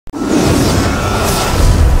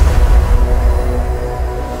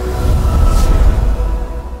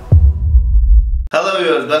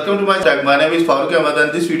welcome to my channel. My name is Farooq Ahmed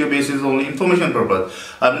and this video base is only information purpose.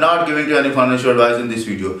 I'm not giving you any financial advice in this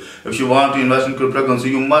video. If you want to invest in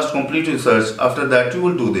cryptocurrency, you must complete research. After that, you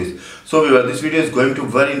will do this. So viewer, this video is going to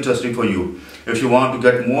be very interesting for you. If you want to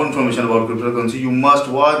get more information about cryptocurrency, you must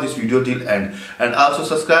watch this video till end. And also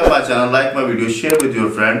subscribe my channel, like my video, share with your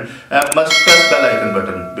friend, and must press bell icon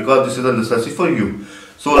button because this is a necessity for you.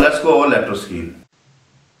 So let's go over laptop screen.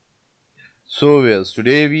 So yes,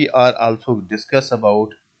 today we are also discuss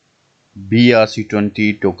about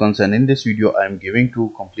BRC-20 tokens, and in this video I am giving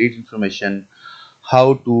to complete information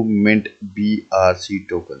how to mint BRC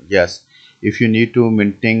token. Yes, if you need to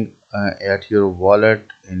minting at your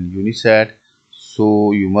wallet in UniSat,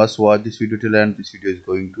 so you must watch this video till end. This video is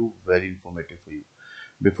going to very informative for you.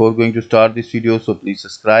 Before going to start this video, so please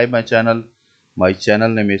subscribe my channel. My channel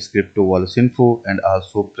name is Crypto Wallets Info, and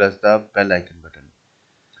also press the bell icon button.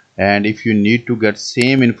 And if you need to get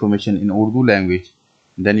same information in Urdu language,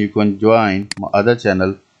 then you can join my other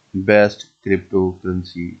channel, Best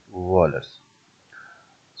Cryptocurrency Wallets.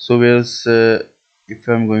 So whereas if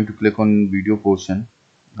I'm going to click on video portion,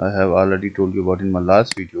 I have already told you about in my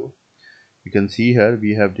last video. You can see here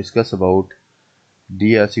we have discussed about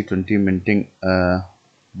BRC-20 minting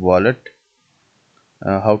wallet,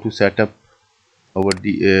 how to set up our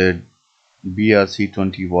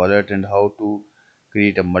BRC-20 wallet, and how to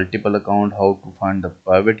create a multiple account, how to find the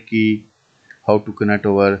private key, how to connect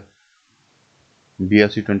our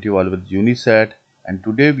BRC-20 wallet with UniSat. And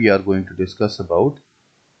today we are going to discuss about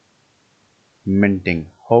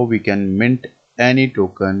minting, how we can mint any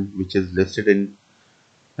token which is listed in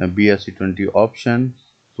BRC-20 option.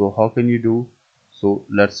 So how can you do? So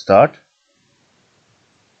let's start.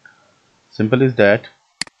 Simple is that.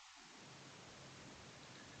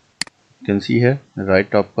 You can see here the right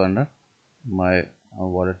top corner, my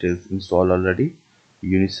wallet is installed already,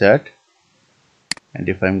 UniSat, and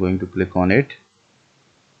if I'm going to click on it,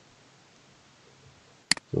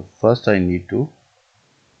 so first I need to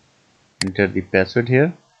enter the password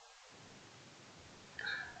here.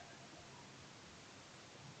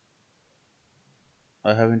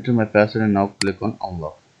 I have entered my password and now click on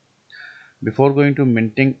unlock. Before going to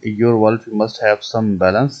minting your wallet, you must have some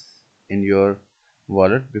balance in your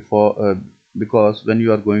wallet because when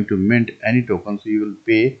you are going to mint any token, so you will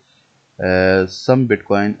pay some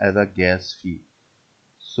Bitcoin as a gas fee.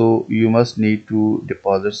 So you must need to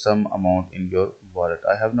deposit some amount in your wallet.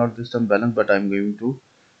 I have not this time balance, but I'm going to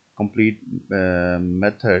complete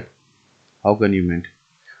method how can you mint.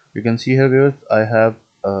 You can see here viewers, I have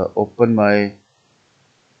opened my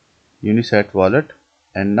UniSat wallet,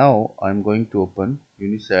 and now I'm going to open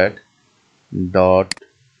unisat.org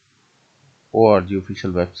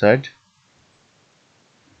official website,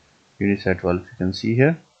 UniSat wallet. You can see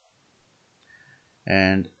here,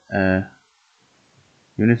 and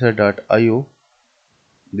unisat.io,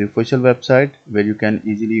 the official website where you can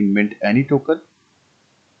easily mint any token.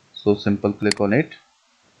 So simple click on it,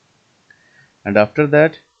 and after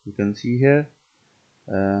that you can see here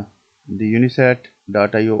the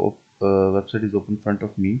unisat.io website is open in front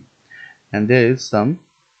of me, and there is some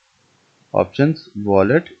options.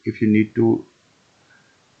 Wallet, if you need to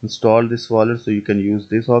install this wallet, so you can use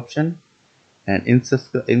this option, and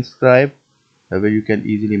inscribe where you can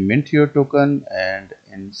easily mint your token, and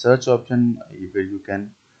in search option where you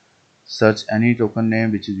can search any token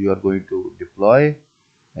name which is you are going to deploy,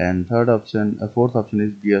 and fourth option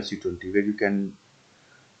is BRC-20 where you can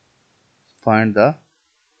find the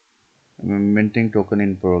minting token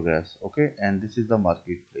in progress. Okay, and this is the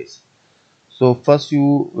marketplace. So first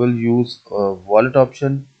you will use a wallet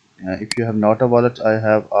option. If you have not a wallet, I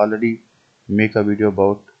have already make a video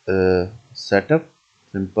about setup.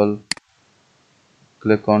 Simple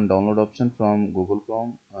click on download option from Google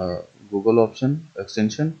Chrome, Google option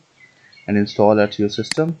extension, and install at your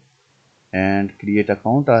system, and create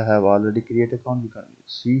account. I have already create account, you can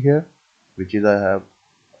see here, which is I have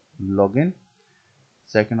login.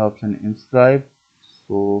 Second option, inscribe.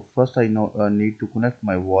 So first I need to connect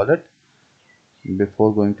my wallet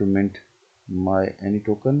before going to mint my any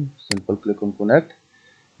token. Simple click on connect.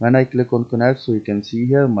 When I click on connect, so you can see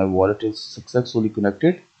here my wallet is successfully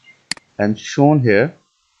connected and shown here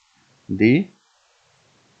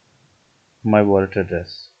my wallet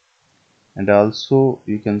address. And also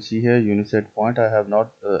you can see here UniSat point. I have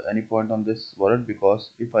not any point on this wallet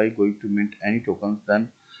because if I going to mint any tokens,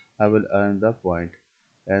 then I will earn the point,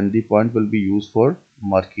 and the point will be used for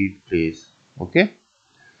marketplace. Okay,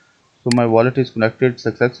 so my wallet is connected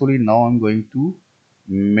successfully. Now I'm going to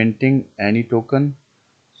minting any token.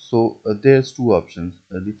 So there's two options.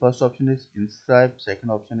 The first option is inscribe,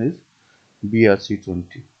 second option is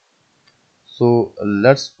BRC-20. So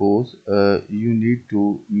let's suppose you need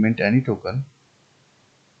to mint any token,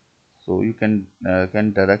 so you can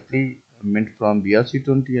directly mint from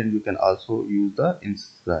BRC-20, and you can also use the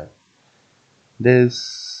inscribe.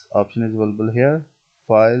 This option is available here: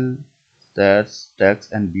 file, stats,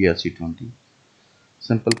 text, and BRC-20.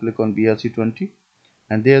 Simple click on BRC-20,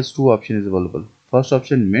 and there's two options available. First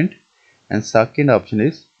option mint, and second option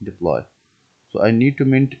is deploy. So I need to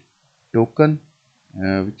mint token,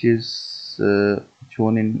 which is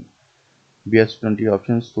shown in BRC-20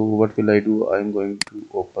 options. So what will I do? I'm going to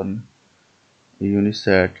open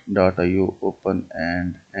unisat.io, open,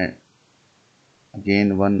 and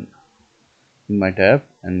again one in my tab,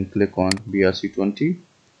 and click on BRC-20,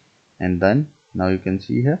 and then now you can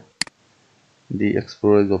see here the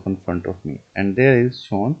Explorer is open in front of me, and there is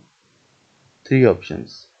shown three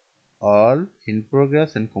options: all, in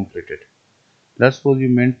progress, and completed. Let's suppose you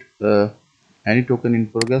mint any token in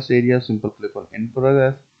progress area. Simple click on in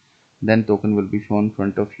progress, then token will be shown in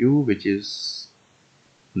front of you, which is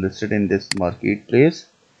listed in this marketplace,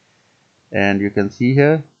 and you can see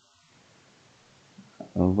here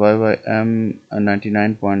YYM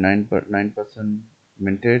 99.9%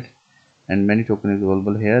 minted, and many token is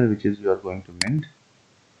available here, which is you are going to mint.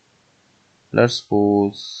 Let's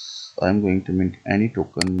suppose I'm going to mint any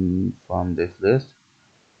token from this list,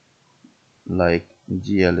 like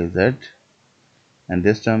GLAZ, and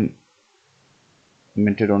this time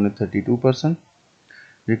minted only 32%.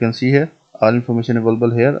 You can see here all information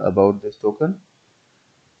available here about this token.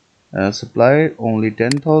 Supply only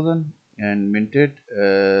 10,000 and minted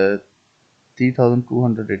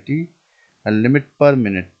 3,280, and limit per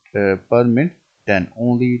minute per mint 10,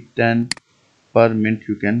 only 10 per mint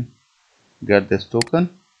you can get this token.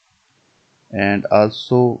 And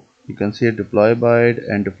also you can see deploy byte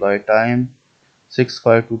and deploy time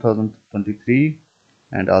 6/5/2023,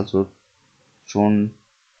 and also shown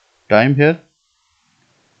time here.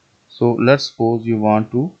 So let's suppose you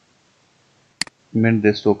want to mint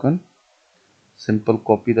this token. Simple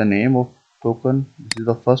copy the name of token. This is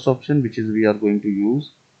the first option, which is we are going to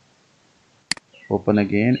use. Open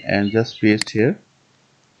again and just paste here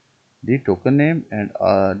the token name, and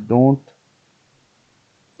don't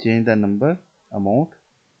change the number amount,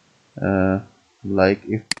 like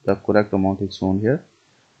if the correct amount is shown here.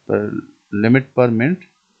 Per limit per mint,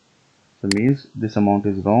 so means this amount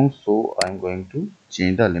is wrong, so I'm going to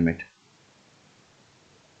change the limit.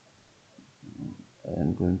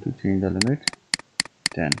 I'm going to change the limit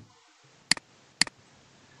 10,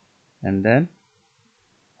 and then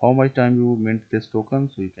how much time you mint this token,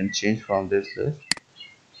 so you can change from this list.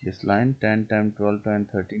 This line 10 times, 12 times,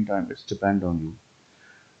 13 times, it's depend on you.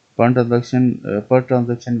 Per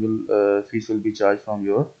transaction fees will be charged from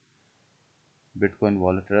your Bitcoin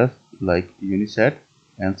wallet address like UniSat,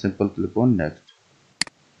 and simple click on next,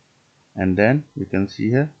 and then you can see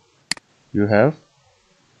here you have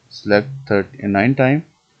select 39 time,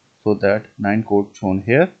 so that 9 code shown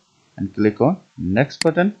here, and click on next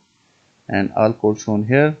button, and all code shown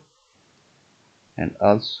here, and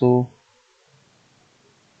also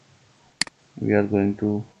we are going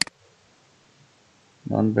to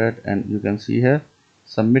non-bet, and you can see here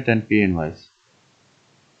submit and pay invoice,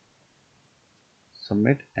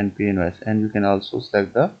 submit and pay invoice, and you can also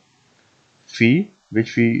select the fee,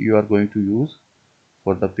 which fee you are going to use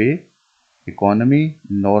for the pay: economy,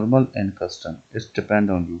 normal, and custom. It's depend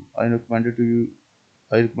on you. I recommended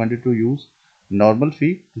to use normal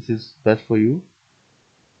fee. This is best for you.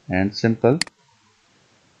 And simple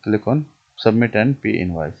click on submit and pay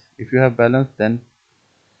invoice. If you have balance, then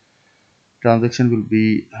transaction will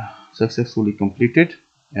be successfully completed.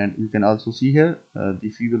 And you can also see here the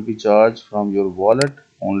fee will be charged from your wallet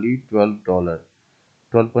only $12,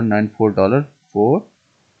 $12.94 for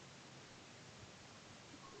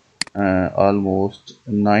almost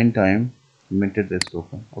 9 times minted this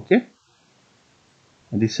token. Okay,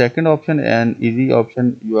 and the second option, an easy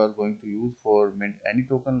option you are going to use for mint any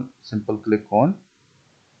token. Simple click on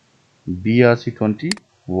BRC-20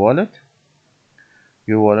 wallet.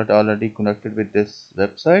 Your wallet already connected with this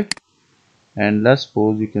website, and let's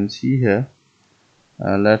suppose you can see here,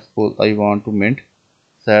 let's suppose I want to mint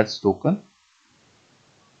SATS token,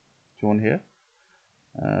 shown here,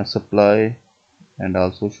 supply, and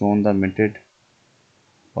also shown the minted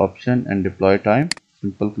option and deploy time.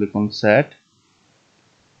 Simple click on SAT,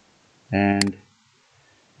 and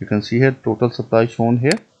you can see here total supply shown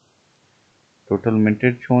here, total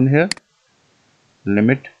minted shown here,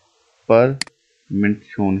 limit per mint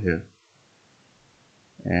shown here.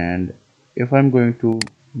 And if I'm going to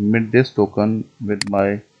mint this token with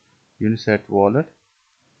my UniSat wallet,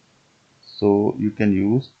 so you can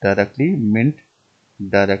use directly, mint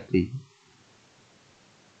directly.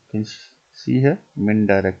 You can see here, mint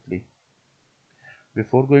directly.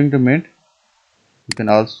 Before going to mint, you can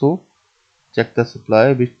also check the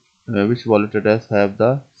supply, which wallet address have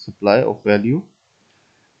the supply of value.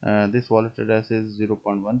 This wallet address is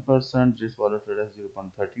 0.1%, this wallet address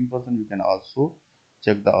 0.13%. You can also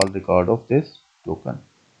check the all record of this token.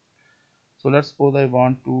 So let's suppose I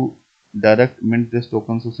want to direct mint this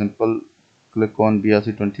token. So simple click on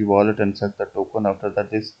BRC-20 wallet and set the token. After that,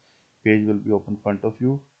 this page will be open in front of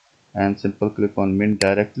you, and simple click on mint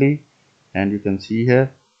directly, and you can see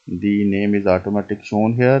here the name is automatic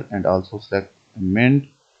shown here, and also select mint,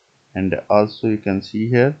 and also you can see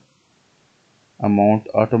here amount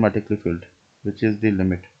automatically filled, which is the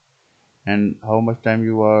limit, and how much time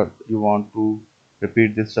you want to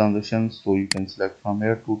repeat this transaction. So you can select from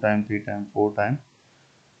here 2 times, 3 times, 4 times.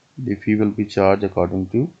 The fee will be charged according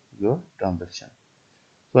to your transaction.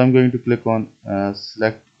 So I'm going to click on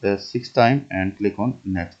select 6 time and click on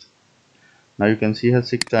next. Now you can see here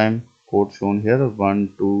 6 time code shown here,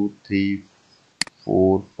 1 2 3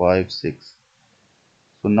 4 5 6.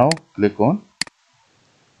 So now click on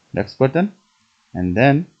next button, and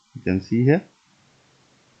then you can see here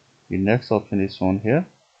the next option is shown here.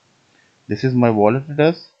 This is my wallet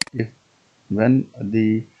address. If when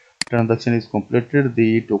the transaction is completed,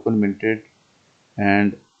 the token minted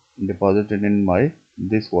and deposited in my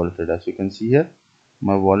this wallet address. You can see here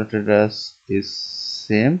my wallet address is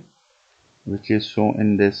same, which is shown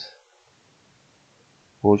in this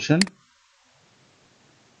portion.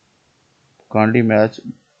 Kindly match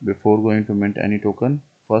before going to mint any token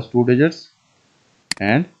first 2 digits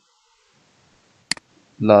and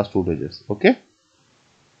last 2 digits. Okay,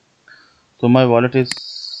 so my wallet is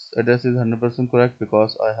address is 100% correct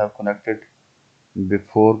because I have connected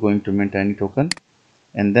before going to mint any token.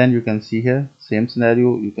 And then you can see here same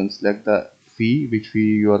scenario, you can select the fee, which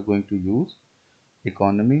fee you are going to use,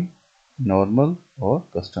 economy, normal or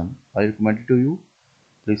custom. I recommend it to you,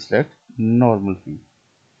 please select normal fee.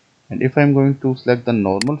 And if I'm going to select the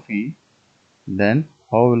normal fee, then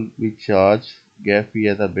how will we charge gas fee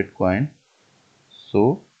as a Bitcoin?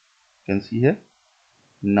 So you can see here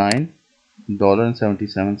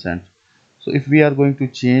 $9.77. So if we are going to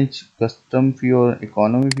change custom fee or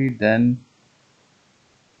economy fee, then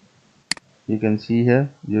you can see here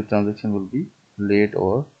your transaction will be late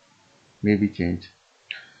or maybe change.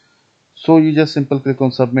 So you just simple click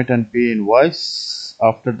on submit and pay invoice.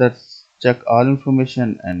 After that, check all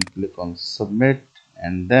information and click on submit,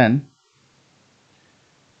 and then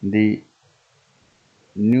the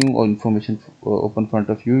new information open front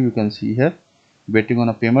of you. You can see here waiting on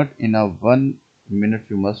a payment. In a 1 minute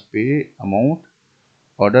you must pay amount.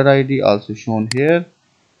 Order ID also shown here,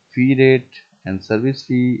 fee rate and service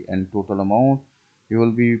fee and total amount. You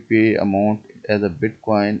will be pay amount as a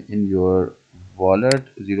Bitcoin in your wallet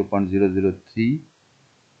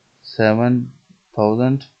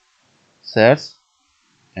 0.0037,000 sats.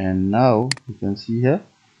 And now you can see here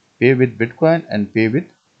pay with Bitcoin and pay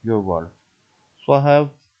with your wallet. So I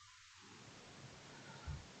have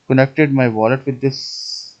connected my wallet with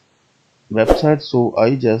this website, so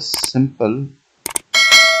I just simple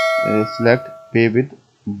select pay with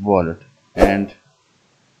wallet, and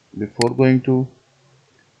before going to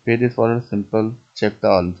pay this wallet, simple check the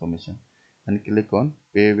all information and click on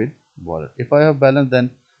pay with wallet. If I have balance,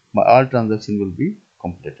 then my all transaction will be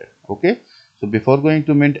completed. Okay, so before going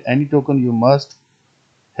to mint any token, you must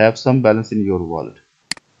have some balance in your wallet.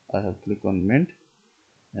 I have clicked on mint,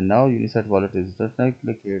 and now UniSat Wallet is just. I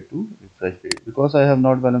click here to refresh page because I have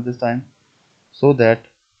not balance this time, so that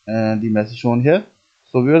the message shown here.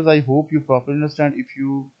 So viewers, I hope you properly understand. If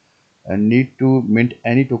you need to mint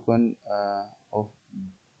any token of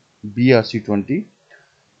BRC-20,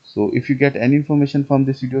 so if you get any information from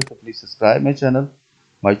this video, so please subscribe my channel.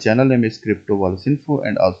 My channel name is Crypto Wallets Info,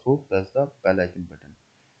 and also press the bell icon button.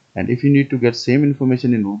 And if you need to get same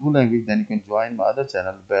information in Urdu language, then you can join my other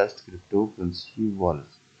channel, Best Cryptocurrency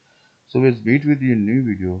Wallets. So we'll meet with you in new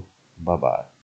video. Bye bye.